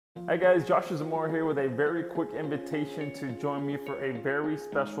Hi guys, Josh Zamora here with a very quick invitation to join me for a very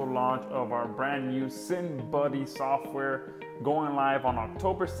special launch of our brand new SyndBuddy software going live on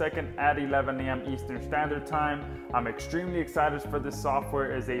October 2nd at 11 a.m. Eastern Standard Time. I'm extremely excited for this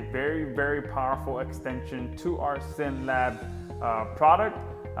software. It is a very powerful extension to our SyndLab product.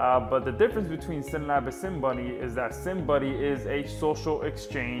 But the difference between SyndLab and SyndBuddy is that SyndBuddy is a social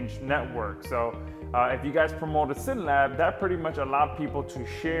exchange network. So if you guys promoted SyndLab, that pretty much allowed people to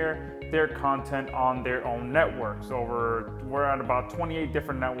share their content on their own networks. We're at about 28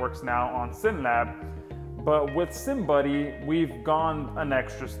 different networks now on SyndLab. But with SyndBuddy, we've gone an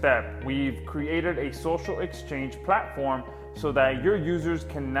extra step. We've created a social exchange platform so that your users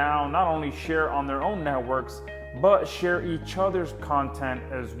can now not only share on their own networks, but share each other's content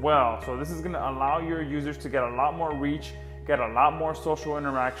as well. So this is going to allow your users to get a lot more reach, get a lot more social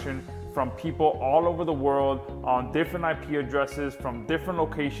interaction from people all over the world on different IP addresses from different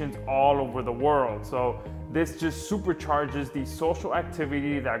locations all over the world. So this just supercharges the social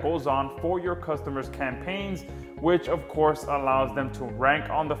activity that goes on for your customers' campaigns, which of course allows them to rank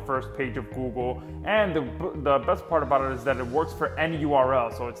on the first page of Google. And the best part about it is that it works for any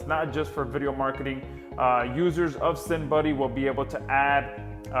URL. So it's not just for video marketing. Users of SyndBuddy will be able to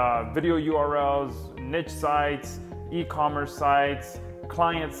add video URLs, niche sites, e-commerce sites,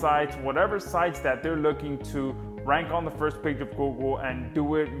 client sites, whatever sites that they're looking to rank on the first page of Google, and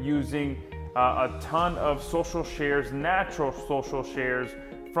do it using a ton of social shares, natural social shares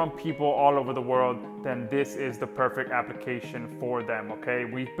from people all over the world. Then this is the perfect application for them. Okay,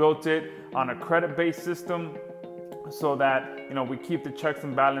 we built it on a credit-based system so that we keep the checks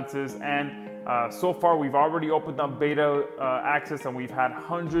and balances. And so far we've already opened up beta access, and we've had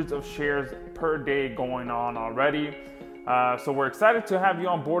hundreds of shares per day going on already. So we're excited to have you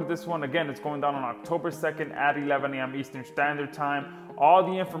on board this one. Again, it's going down on October 2nd at 11 a.m. Eastern Standard Time. All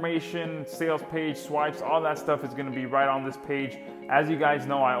the information, sales page, swipes, all that stuff is going to be right on this page. As you guys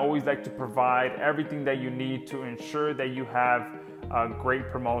know, I always like to provide everything that you need to ensure that you have a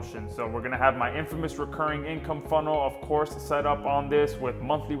great promotion. So we're going to have my infamous recurring income funnel, of course, set up on this with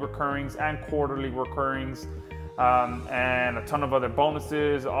monthly recurrings and quarterly recurrings. And a ton of other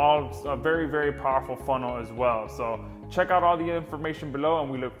bonuses, all a very powerful funnel as well. So check out all the information below,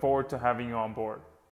 and we look forward to having you on board.